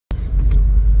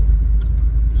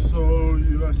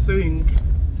are saying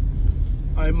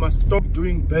I must stop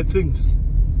doing bad things.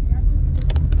 You have to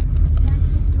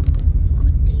do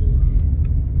good things.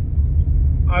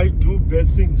 I do bad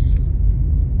things.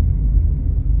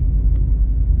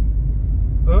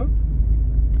 Huh?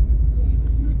 Yes,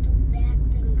 you do bad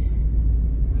things.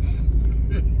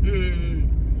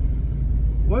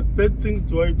 What bad things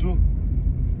do I do?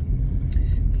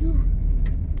 You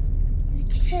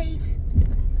chase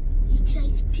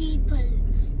people.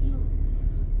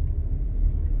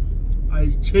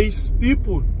 I chase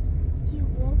people. You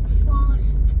walk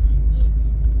fast.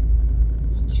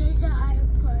 You chase the other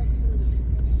person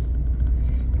yesterday.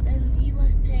 When we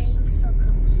was playing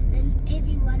soccer. When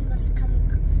everyone was coming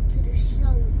to the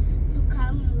show to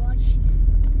come watch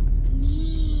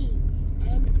me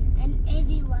and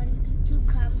everyone to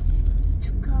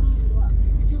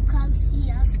come see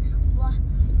us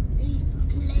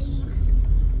playing.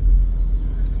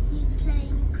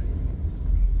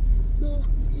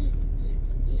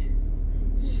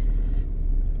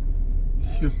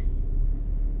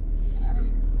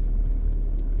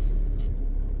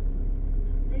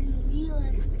 When we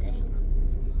was playing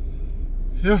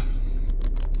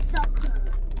soccer.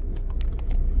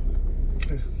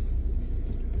 Okay.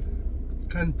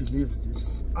 Can't believe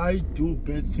this. I do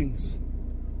bad things.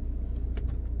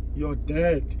 Your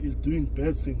dad is doing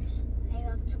bad things. You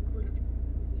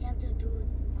have to do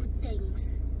good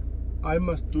things. I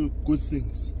must do good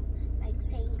things. Like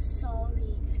saying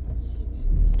sorry.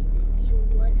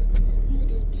 You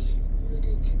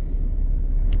did.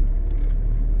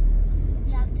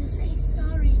 You have to say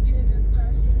sorry to the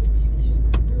person you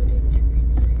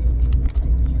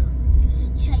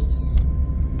did chase.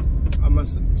 I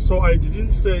must. So I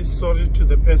didn't say sorry to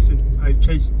the person I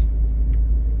chased.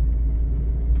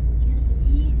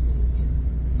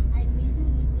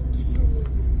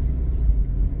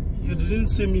 You didn't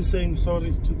see me saying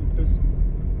sorry to the person.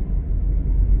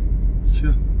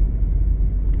 Sure.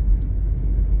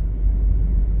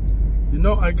 You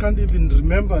know, I can't even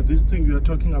remember this thing you are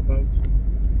talking about.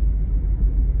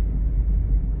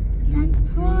 That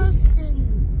person,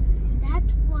 that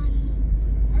one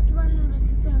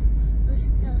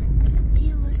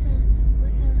he was a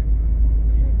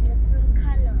different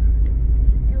color.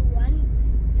 The one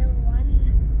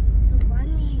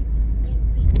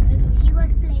when he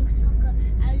was playing soccer,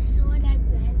 I saw that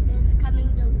man just coming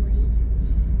the way.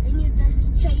 Then you just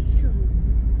chase him.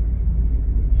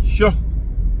 Sure.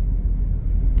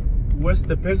 Whereas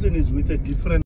the person is with a different